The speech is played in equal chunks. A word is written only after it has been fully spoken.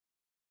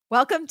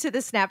Welcome to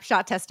the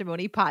Snapshot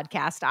Testimony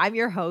Podcast. I'm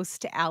your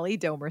host, Allie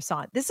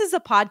Domersant. This is a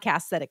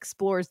podcast that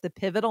explores the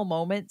pivotal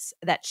moments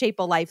that shape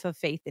a life of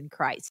faith in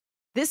Christ.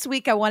 This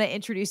week, I want to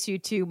introduce you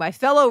to my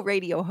fellow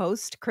radio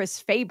host, Chris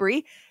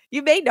Fabry.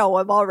 You may know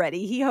him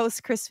already. He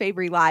hosts Chris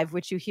Fabry Live,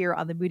 which you hear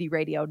on the Moody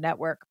Radio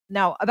Network.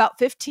 Now, about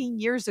 15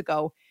 years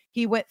ago,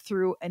 he went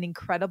through an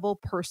incredible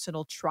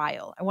personal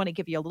trial. I want to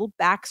give you a little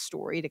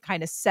backstory to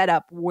kind of set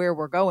up where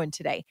we're going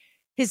today.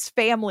 His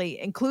family,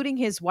 including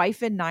his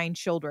wife and 9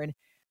 children,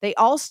 they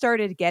all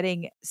started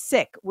getting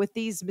sick with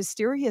these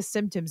mysterious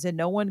symptoms, and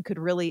no one could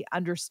really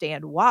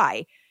understand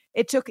why.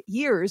 It took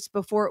years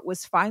before it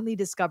was finally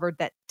discovered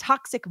that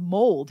toxic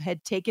mold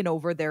had taken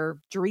over their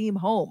dream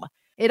home.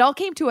 It all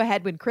came to a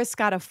head when Chris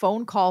got a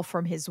phone call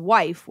from his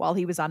wife while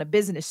he was on a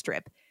business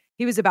trip.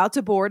 He was about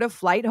to board a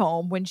flight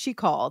home when she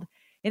called,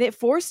 and it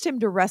forced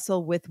him to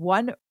wrestle with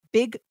one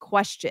big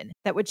question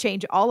that would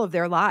change all of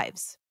their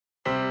lives.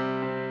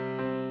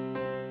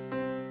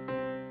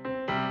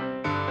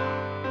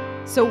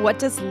 So what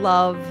does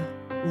love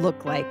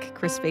look like?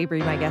 Chris Fabry,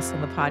 my guest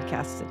on the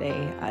podcast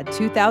today.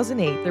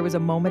 2008, there was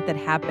a moment that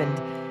happened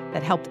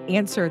that helped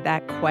answer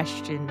that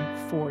question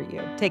for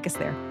you. Take us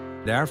there.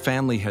 Our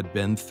family had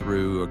been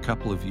through a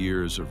couple of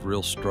years of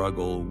real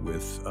struggle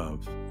with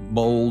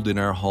mold in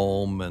our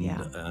home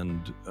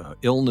and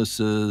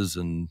illnesses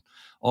and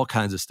all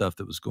kinds of stuff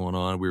that was going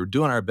on. We were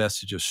doing our best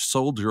to just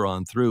soldier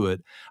on through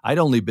it. I'd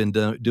only been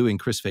doing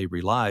Chris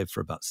Fabry Live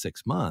for about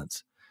 6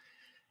 months.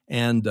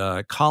 And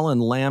Colin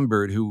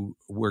Lambert, who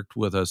worked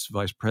with us,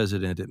 vice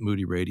president at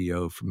Moody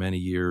Radio for many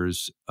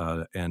years,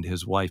 and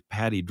his wife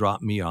Patty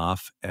dropped me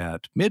off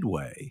at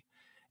Midway.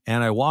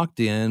 And I walked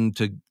in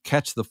to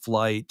catch the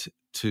flight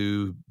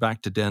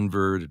back to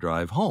Denver to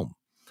drive home.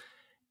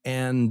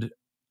 And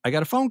I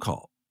got a phone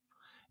call.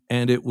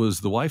 And it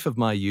was the wife of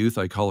my youth.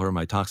 I call her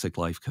my toxic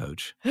life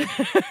coach.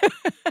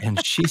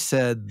 And she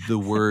said the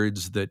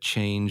words that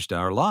changed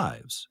our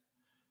lives.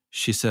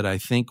 She said, "I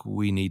think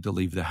we need to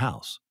leave the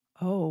house."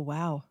 Oh,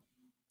 wow.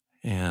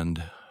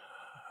 And,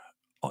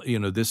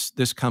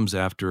 this comes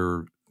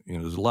after,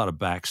 there's a lot of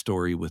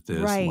backstory with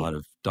this, Right. A lot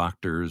of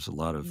doctors, a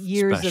lot of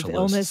Years specialists. of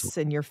illness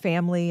in your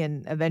family,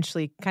 and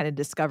eventually kind of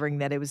discovering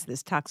that it was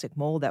this toxic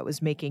mold that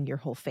was making your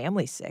whole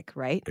family sick,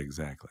 right?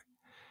 Exactly.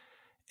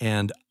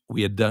 And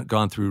we had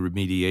gone through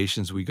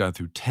remediations. We got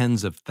through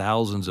tens of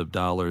thousands of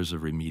dollars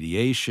of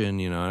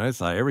remediation, and I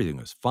thought everything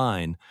was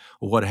fine.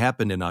 Well, what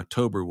happened in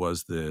October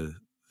was the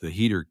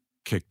heater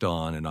kicked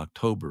on in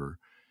October,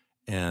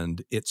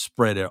 and it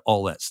spread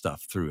all that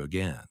stuff through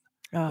again.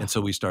 Oh. And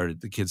so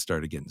the kids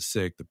started getting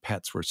sick. The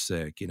pets were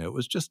sick.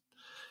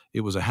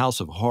 It was a house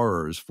of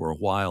horrors for a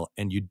while,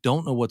 and you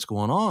don't know what's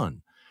going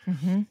on.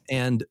 Mm-hmm.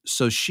 And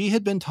so she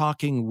had been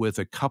talking with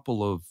a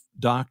couple of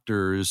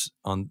doctors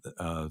on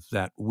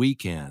that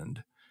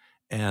weekend,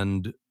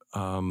 and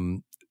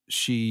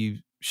she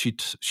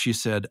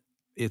said,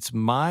 "It's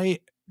my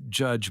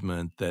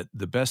judgment that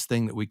the best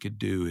thing that we could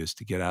do is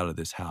to get out of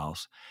this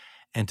house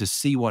and to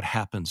see what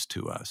happens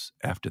to us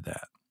after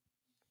that."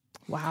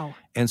 Wow.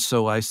 And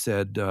so I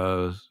said,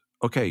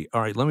 "Okay,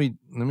 all right, let me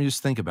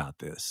just think about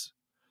this."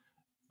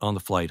 On the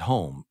flight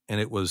home,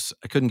 and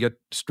I couldn't get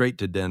straight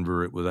to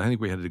Denver. I think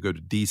we had to go to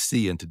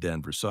DC and to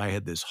Denver. So I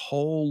had this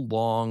whole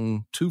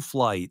long 2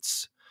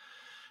 flights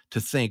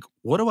to think,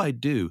 what do I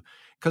do?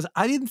 Because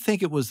I didn't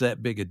think it was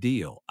that big a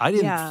deal. I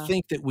didn't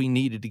think that we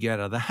needed to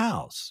get out of the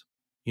house,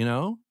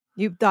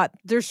 You thought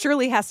there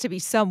surely has to be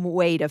some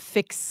way to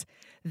fix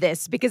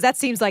this, because that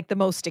seems like the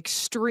most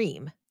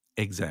extreme.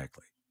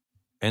 Exactly.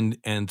 And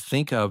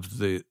think of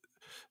the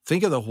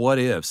what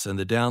ifs and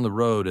the down the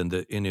road and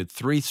the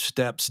 3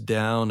 steps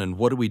down, and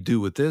what do we do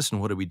with this and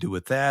what do we do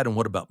with that, and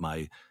what about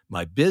my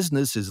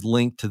business is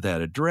linked to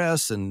that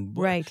address, and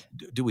right.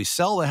 Do we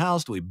sell the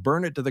house? Do we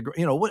burn it to the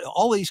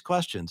all these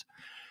questions.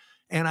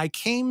 And I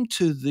came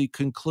to the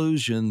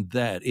conclusion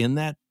that in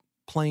that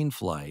plane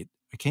flight,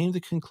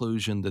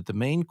 that the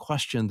main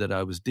question that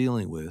I was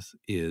dealing with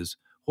is,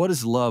 what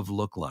does love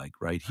look like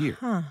right here?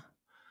 Huh.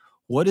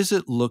 What does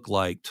it look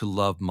like to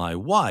love my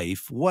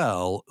wife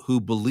well, who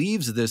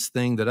believes this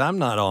thing that I'm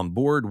not on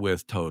board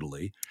with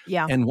totally?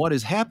 Yeah. And what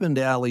has happened,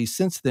 Allie,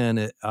 since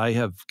then, I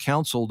have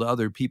counseled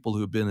other people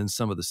who have been in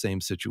some of the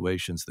same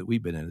situations that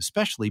we've been in,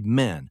 especially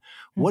men.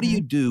 Mm-hmm. What do you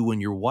do when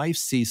your wife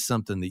sees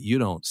something that you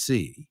don't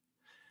see?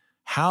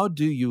 How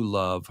do you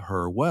love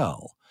her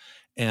well?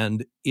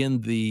 And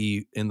in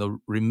the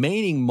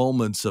remaining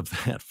moments of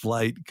that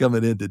flight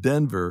coming into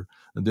Denver,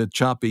 the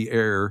choppy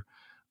air,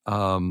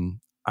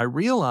 I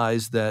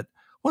realized that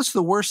what's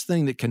the worst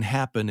thing that can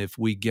happen if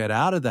we get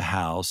out of the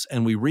house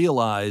and we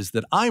realize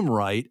that I'm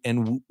right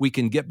and we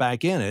can get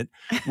back in it?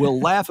 We'll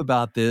laugh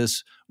about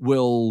this.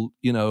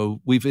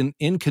 We've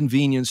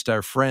inconvenienced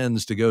our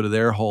friends to go to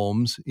their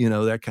homes,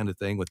 that kind of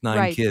thing. With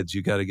 9 kids,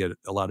 you got to get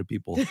a lot of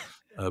people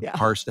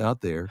parsed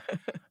out there.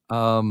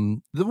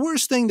 The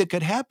worst thing that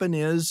could happen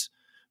is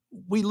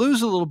we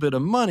lose a little bit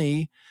of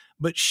money,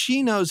 but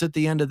she knows at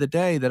the end of the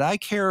day that I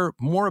care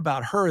more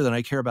about her than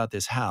I care about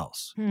this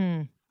house.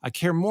 I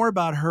care more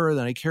about her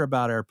than I care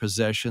about our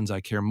possessions.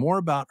 I care more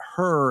about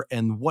her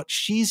and what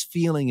she's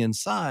feeling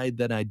inside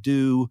than I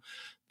do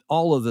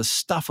all of the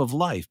stuff of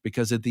life.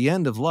 Because at the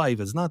end of life,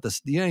 it's not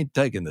this, you ain't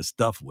taking the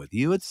stuff with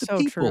you. It's the So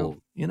people,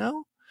 true. you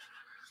know?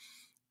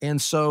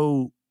 And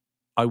so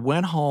I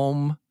went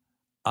home.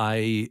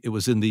 It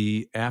was in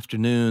the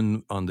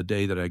afternoon on the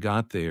day that I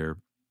got there.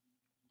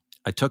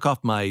 I took off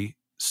my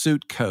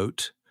suit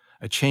coat.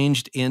 I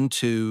changed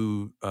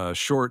into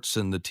shorts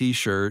and the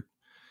t-shirt,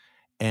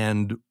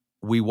 and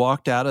we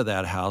walked out of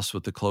that house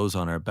with the clothes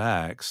on our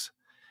backs,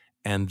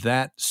 and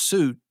that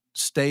suit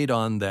stayed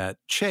on that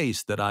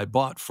chase that I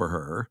bought for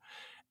her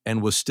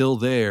and was still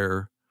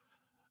there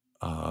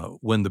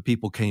when the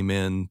people came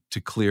in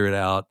to clear it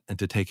out and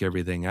to take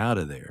everything out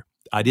of there.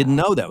 I didn't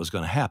know that was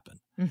going to happen.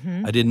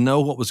 Mm-hmm. I didn't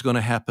know what was going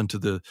to happen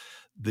to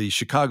the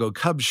Chicago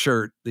Cubs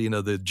shirt,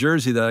 the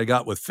jersey that I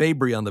got with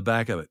Fabry on the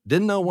back of it.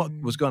 Didn't know what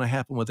was going to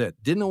happen with it.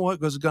 Didn't know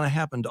what was going to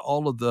happen to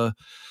all of the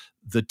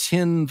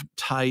tin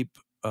type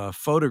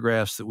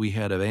photographs that we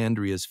had of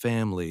Andrea's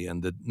family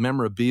and the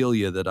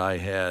memorabilia that I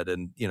had,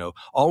 and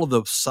all of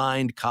the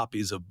signed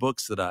copies of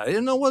books that I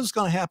didn't know what was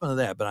going to happen to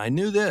that. But I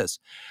knew this.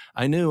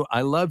 I knew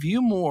I love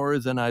you more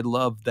than I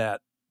love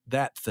that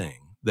thing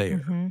there,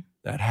 Mm-hmm.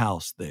 that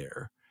house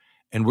there.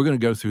 And we're going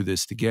to go through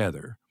this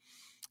together.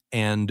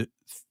 And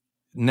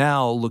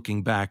now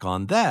looking back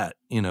on that,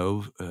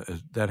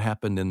 that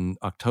happened in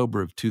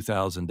October of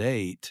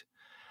 2008,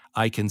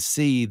 I can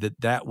see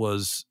that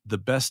was the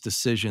best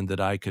decision that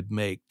I could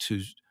make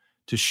to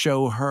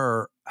show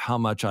her how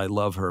much I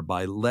love her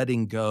by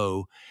letting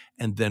go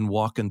and then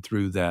walking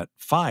through that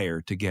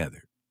fire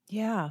together.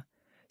 Yeah.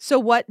 So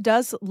what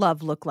does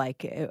love look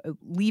like?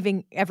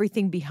 Leaving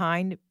everything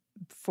behind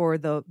for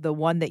the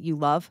one that you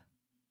love?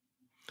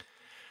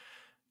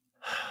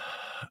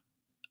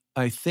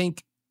 I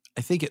think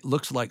it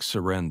looks like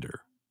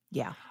surrender.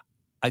 Yeah.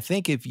 I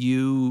think if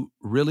you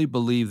really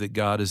believe that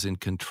God is in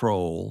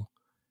control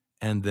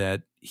and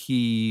that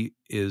he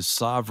is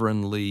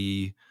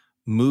sovereignly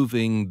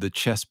moving the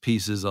chess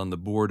pieces on the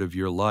board of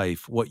your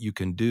life, what you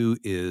can do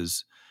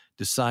is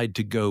decide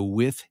to go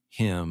with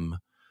him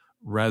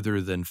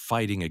rather than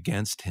fighting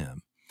against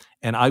him.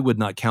 And I would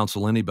not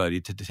counsel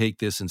anybody to take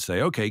this and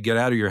say, okay, get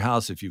out of your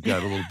house if you've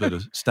got a little bit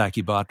of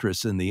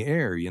stachybotrys in the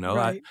air.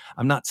 Right.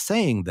 I'm not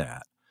saying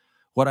that.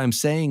 What I'm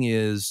saying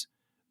is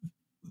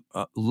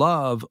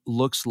love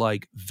looks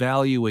like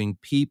valuing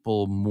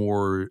people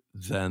more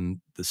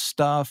than the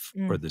stuff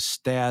or the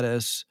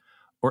status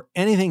or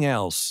anything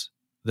else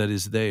that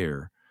is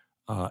there.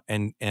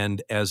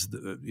 And as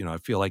I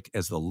feel like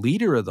as the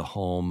leader of the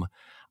home,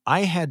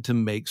 I had to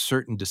make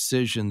certain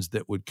decisions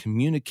that would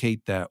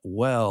communicate that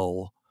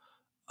well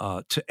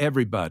to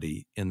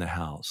everybody in the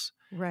house.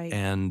 Right.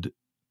 And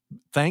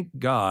thank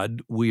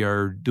God we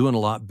are doing a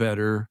lot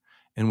better,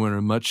 and we're in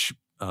a much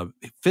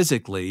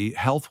physically,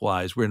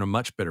 health-wise, we're in a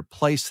much better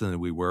place than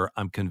we were.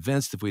 I'm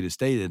convinced if we'd have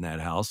stayed in that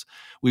house,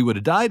 we would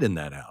have died in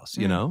that house,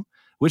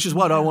 which is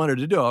what I wanted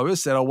to do. I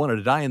always said I wanted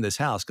to die in this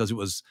house because it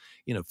was,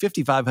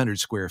 5,500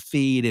 square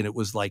feet, and it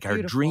was like our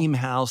dream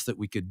house that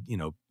we could,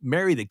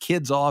 marry the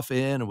kids off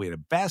in, and we had a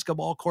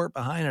basketball court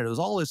behind it. It was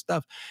all this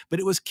stuff, but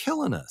it was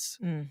killing us.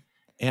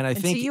 And I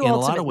think so you in a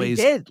lot of ways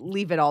did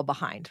leave it all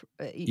behind,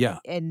 yeah,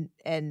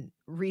 and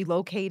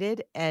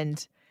relocated,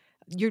 and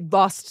you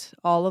lost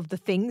all of the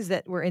things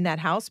that were in that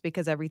house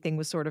because everything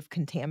was sort of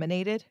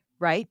contaminated,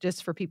 right?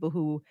 Just for people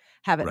who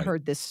haven't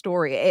heard this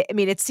story. I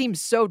mean, it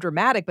seems so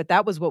dramatic, but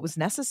that was what was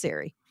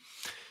necessary.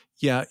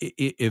 Yeah,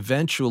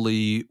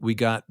 eventually we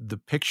got the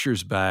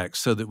pictures back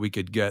so that we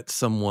could get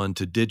someone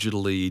to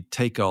digitally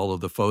take all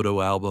of the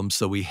photo albums.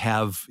 So we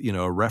have,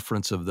 a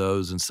reference of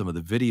those and some of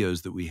the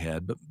videos that we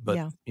had,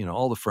 but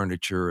all the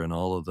furniture and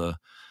all of the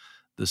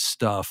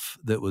stuff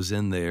that was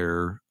in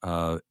there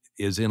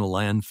is in a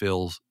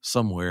landfill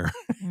somewhere.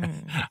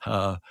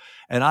 And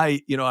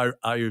I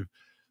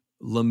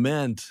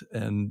lament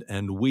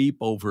and weep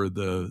over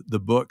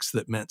the books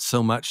that meant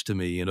so much to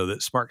me,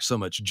 that sparked so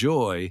much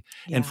joy.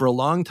 Yeah. And for a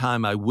long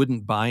time, I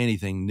wouldn't buy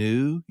anything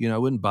new. I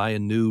wouldn't buy a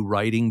new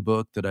writing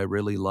book that I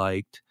really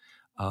liked.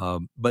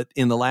 But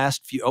in the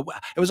last it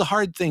was a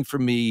hard thing for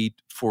me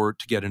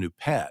to get a new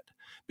pet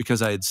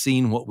because I had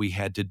seen what we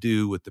had to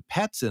do with the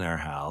pets in our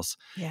house.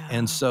 Yeah.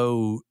 And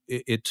so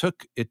it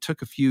took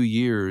a few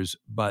years,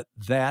 but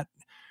that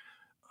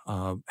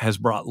has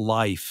brought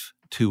life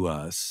to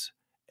us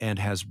and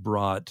has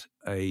brought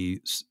a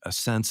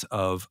sense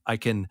of I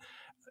can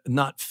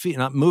not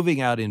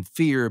moving out in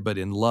fear, but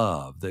in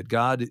love, that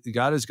God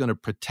is going to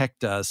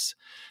protect us,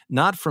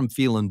 not from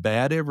feeling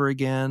bad ever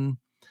again,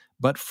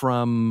 but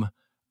from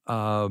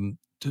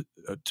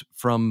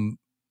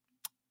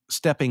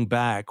stepping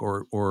back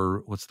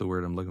or what's the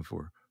word I'm looking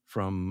for?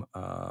 From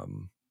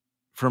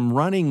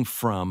running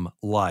from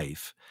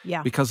life.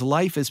 Yeah. Because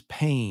life is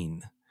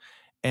pain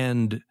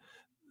and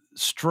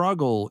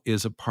struggle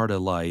is a part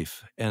of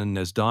life. And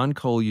as Don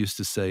Cole used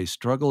to say,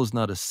 struggle is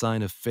not a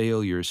sign of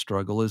failure.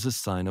 Struggle is a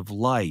sign of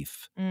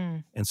life.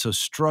 And so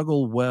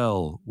struggle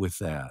well with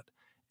that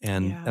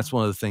And Yeah. that's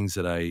one of the things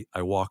that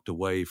I walked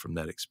away from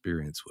that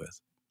experience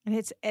with. And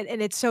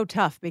it's so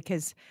tough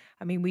because,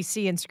 I mean, we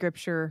see in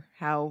scripture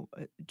how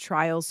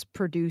trials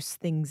produce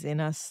things in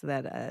us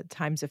that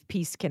times of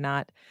peace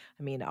cannot.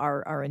 I mean,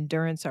 our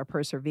endurance, our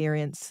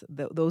perseverance,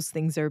 those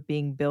things are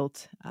being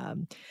built.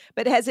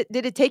 But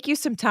did it take you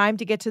some time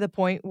to get to the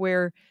point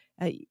where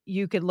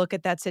you could look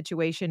at that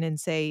situation and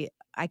say,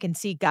 I can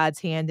see God's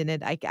hand in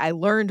it. I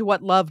learned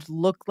what love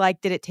looked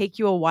like. Did it take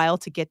you a while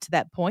to get to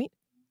that point?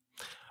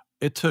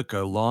 It took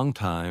a long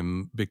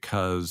time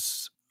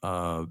because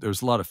there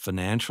was a lot of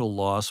financial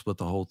loss with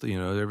the whole thing.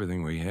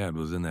 Everything we had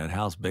was in that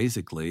house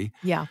basically.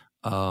 Yeah.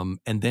 And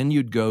then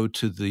you'd go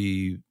to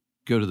the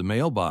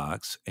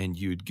mailbox and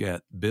you'd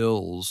get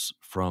bills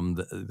from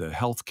the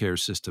healthcare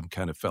system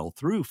kind of fell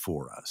through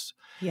for us.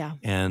 Yeah.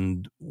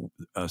 And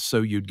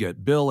so you'd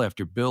get bill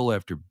after bill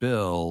after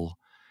bill,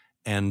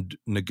 and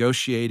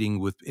negotiating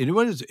with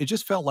it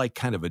just felt like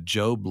kind of a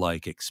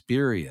Job-like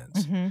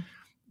experience. Mm-hmm.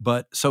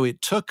 But so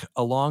it took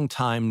a long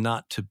time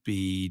not to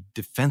be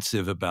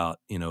defensive about,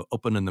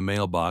 opening the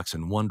mailbox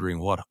and wondering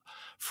what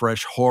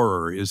fresh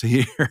horror is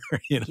here,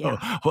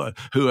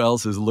 who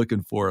else is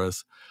looking for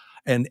us.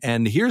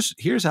 And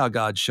here's how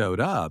God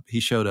showed up. He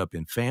showed up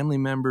in family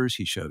members.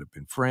 He showed up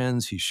in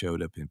friends. He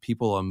showed up in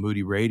people on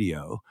Moody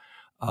Radio,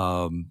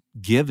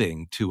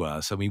 giving to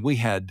us. I mean, we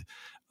had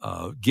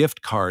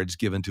gift cards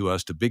given to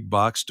us to big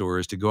box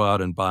stores to go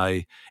out and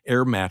buy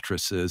air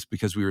mattresses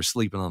because we were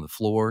sleeping on the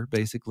floor,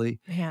 basically.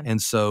 Man.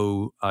 And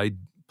so I'd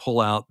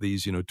pull out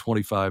these,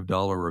 $25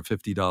 or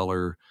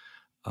 $50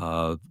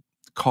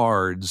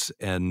 cards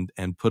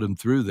and put them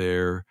through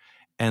there.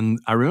 And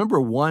I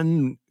remember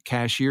one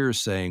cashier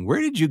saying,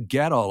 "Where did you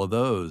get all of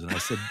those?" And I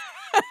said,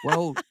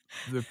 "Well,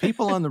 the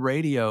people on the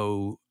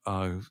radio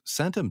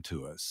sent them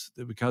to us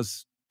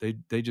because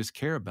they just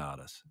care about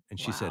us." And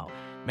she said,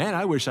 "Man,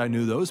 I wish I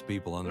knew those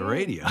people on the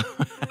radio."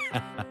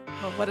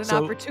 Well, what an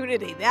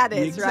opportunity that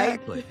is,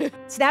 exactly. Right?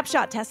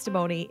 Snapshot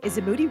Testimony is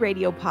a Moody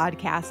Radio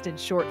podcast and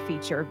short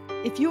feature.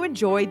 If you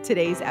enjoyed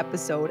today's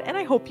episode, and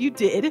I hope you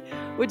did,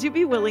 would you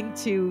be willing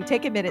to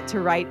take a minute to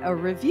write a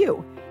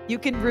review? You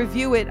can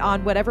review it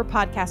on whatever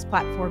podcast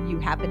platform you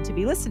happen to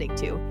be listening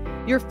to.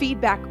 Your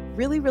feedback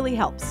really, really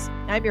helps.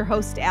 I'm your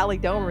host, Allie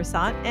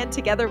Domersant, and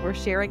together we're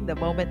sharing the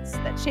moments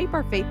that shape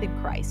our faith in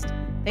Christ.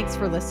 Thanks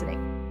for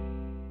listening.